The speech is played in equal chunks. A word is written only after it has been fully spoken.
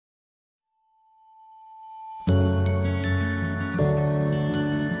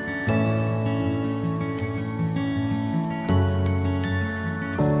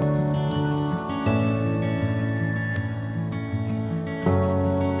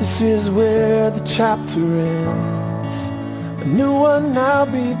This is where the chapter ends. A new one now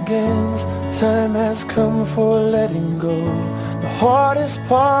begins. Time has come for letting go. The hardest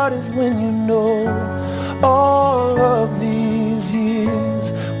part is when you know all of these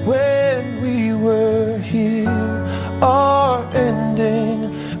years when we were here are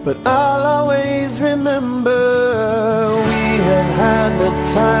ending. But I'll always remember we have had the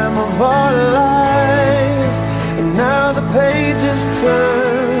time of our lives, and now the page is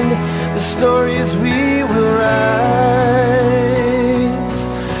turned, the stories we will write.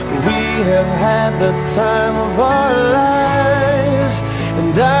 We have had the time of our lives,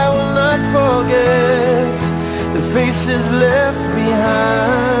 and I will not forget the faces left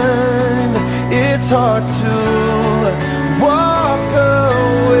behind. It's hard to walk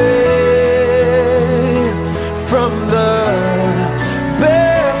away from the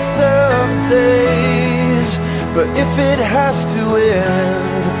best of days, but if it has to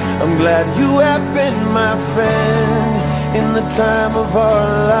end, I'm glad you have been my friend in the time of our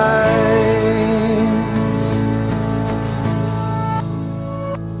lives.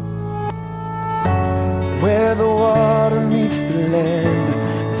 Where the water meets the land,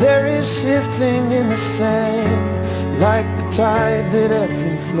 there is shifting in the sand, like the tide that ebbs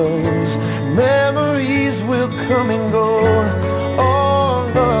and flows. Memories will come and go. All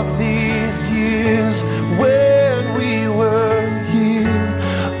of these years, where